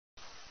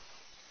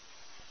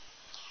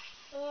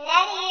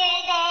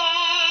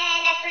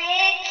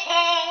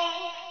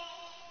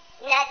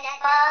nuts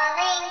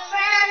falling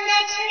from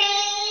the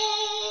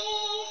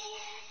trees.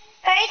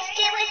 First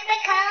it was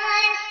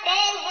pecans,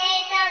 then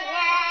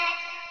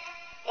hazelnuts,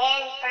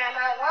 then from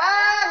a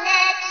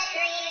walnut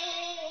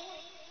tree.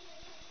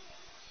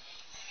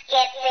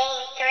 Skipping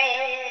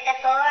through the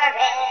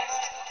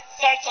forest,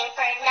 searching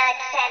for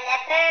nuts and the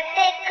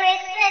perfect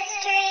Christmas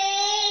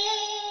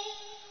tree.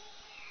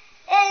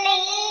 The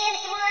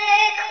leaves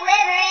were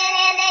quivering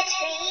and the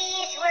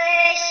trees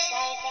were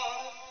shaking.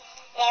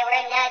 There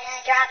were nuts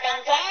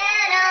dropping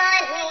down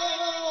on me.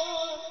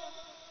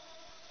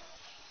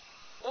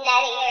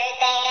 Nuttier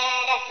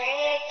than a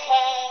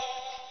fruitcake,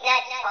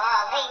 nuts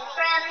falling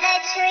from the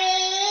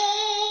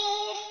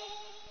trees.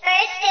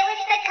 First it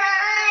was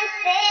pecans,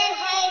 then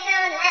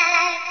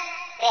hazelnuts,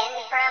 then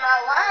from a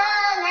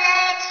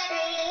walnut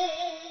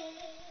tree.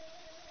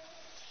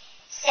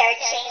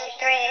 Searching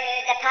through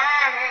the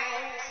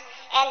pines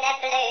and the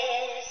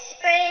blue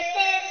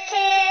spruces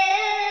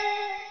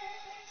too,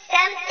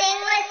 something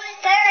was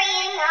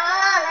scurrying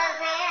all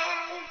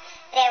around.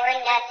 There were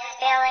nuts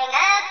filling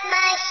up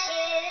my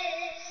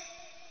shoes.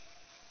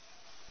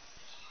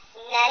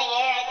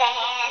 Nuttier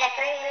than a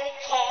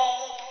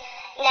fruitcake,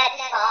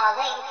 nuts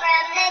falling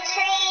from the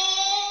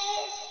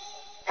trees.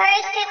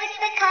 First it was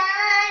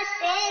pecans,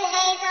 then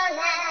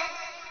hazelnuts,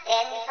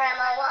 then from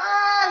a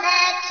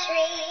walnut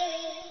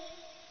tree.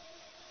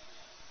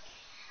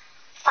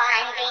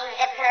 Finding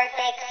the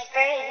perfect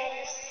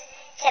spruce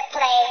to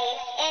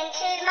place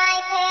into my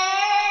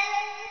pear,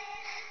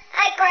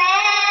 I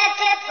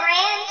grabbed a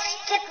branch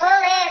to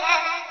pull it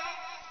up,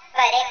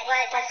 but it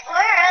was a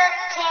squirrel's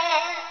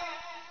tail.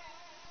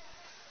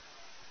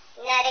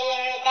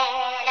 Nuttier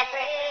than a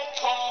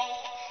fruitcake,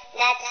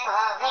 nuts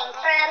falling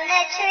from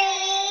the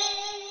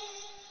trees.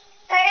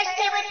 First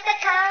it was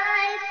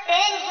pecans,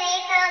 then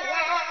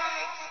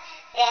hazelnuts,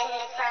 then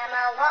from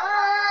a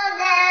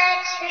walnut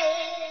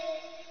tree.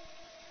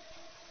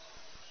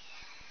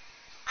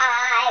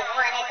 I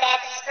wanted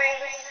that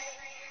spruce.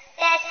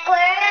 That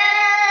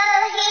squirrel,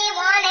 he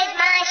wanted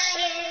my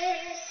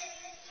shoes.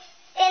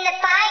 Then the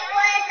fight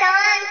was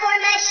on for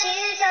my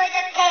shoes or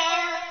the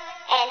pail,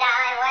 and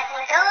I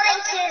wasn't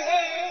going to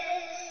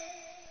lose.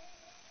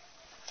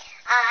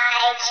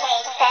 I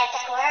chased that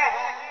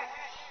squirrel.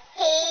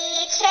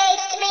 He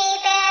chased me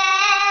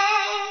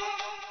back.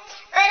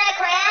 But I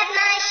grabbed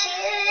my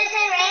shoes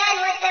and ran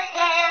with the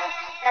pail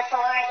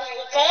before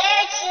he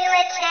dared to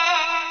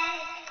attack.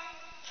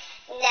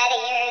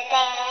 Nuttier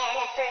than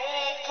a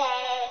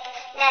fruitcake,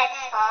 nuts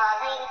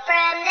falling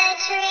from the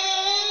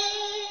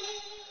trees.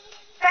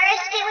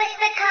 First it was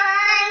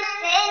pecans,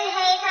 then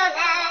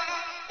hazelnuts,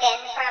 then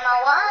from a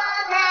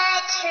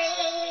walnut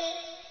tree.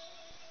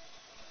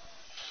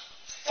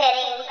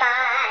 Sitting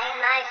by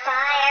my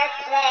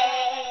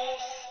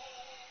fireplace,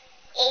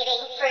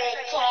 eating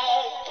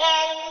fruitcake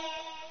and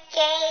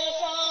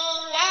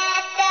gazing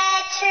at the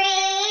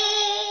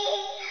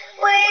tree,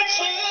 were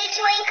two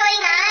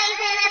twinkling eyes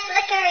and a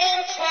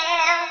flickering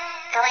tail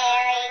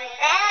glaring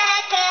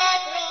back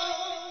at me.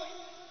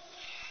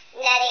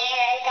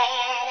 Nuttier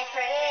than a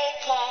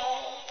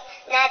fruitcake,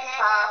 nuts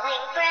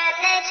falling from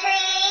the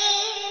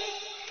trees.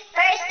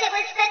 First it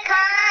was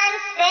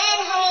pecans, then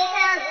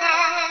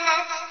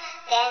hazelnuts,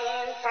 then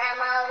from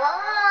a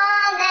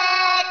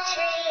walnut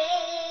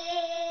tree.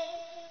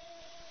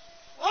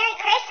 Merry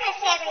Christmas,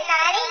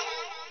 everybody!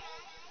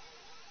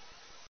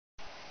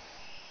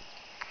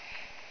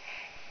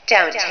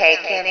 Don't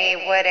take any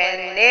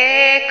wooden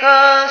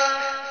nickels,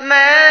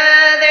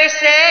 Mother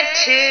said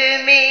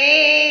to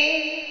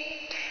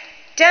me.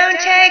 Don't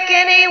take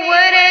any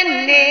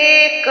wooden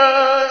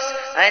nickels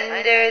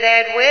under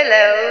that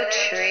willow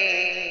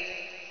tree.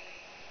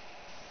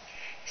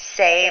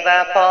 Save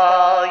up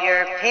all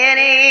your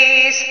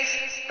pennies,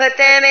 put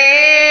them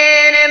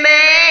in a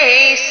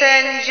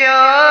mason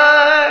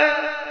jar,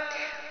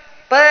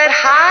 but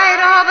hide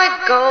all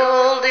the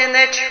gold in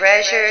the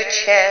treasure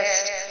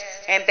chest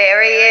and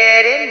bury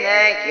it in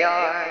the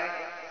yard.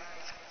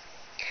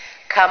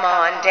 Come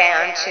on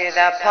down to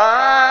the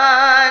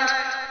pond,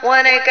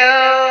 wanna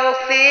go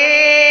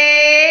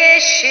fishing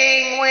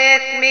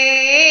with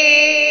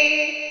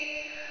me?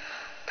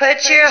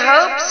 Put your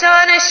hopes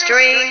on a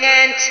string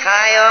and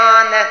tie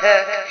on the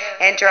hook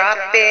and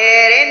drop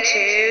it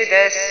into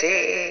the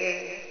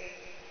sea.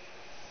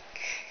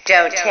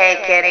 Don't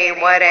take any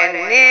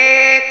wooden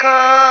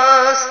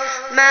nickels,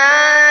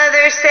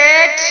 Mother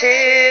said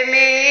to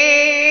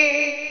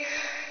me.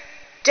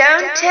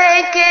 Don't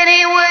take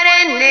any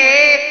wooden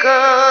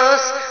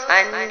nickels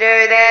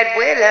under that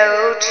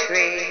willow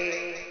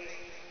tree.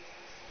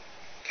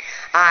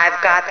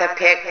 I've got the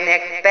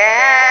picnic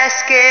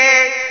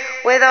basket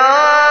with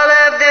all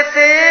of the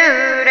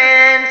food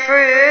and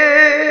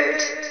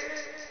fruit.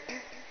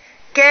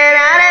 Get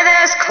out of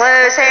those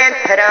clothes and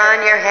put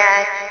on your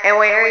hat and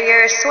wear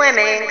your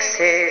swimming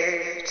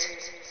suit.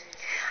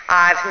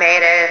 I've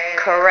made a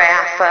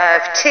carafe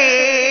of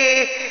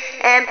tea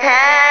and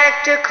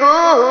packed a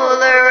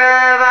cooler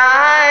of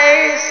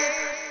ice.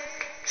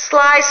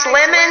 Sliced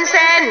lemons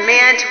and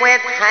mint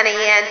with honey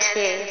and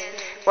tea.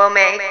 will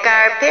make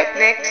our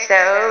picnic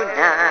so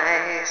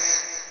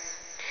nice.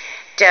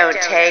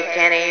 Don't take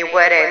any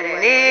wooden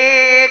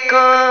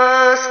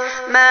nickels,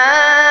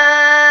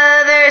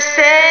 Mother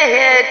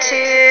said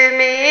to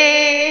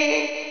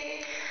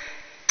me.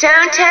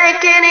 Don't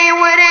take any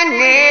wooden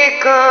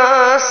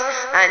nickels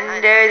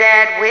under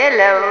that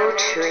willow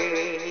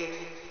tree.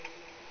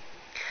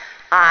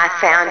 I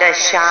found a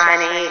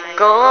shiny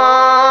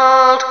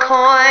gold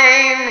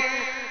coin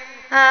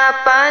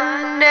up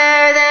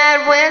under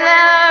that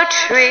willow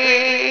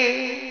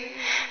tree.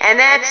 And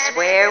that's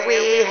where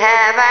we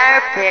have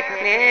our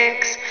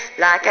picnics,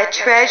 like a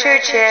treasure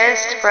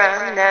chest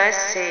from the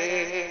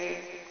sea.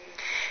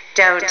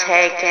 Don't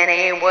take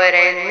any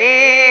wooden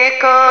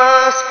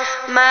nickels,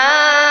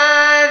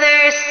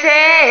 Mother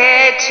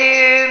said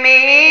to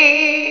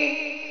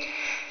me.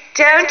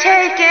 Don't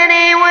take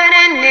any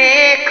wooden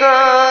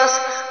nickels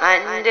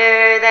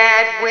under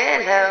that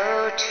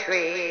willow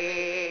tree.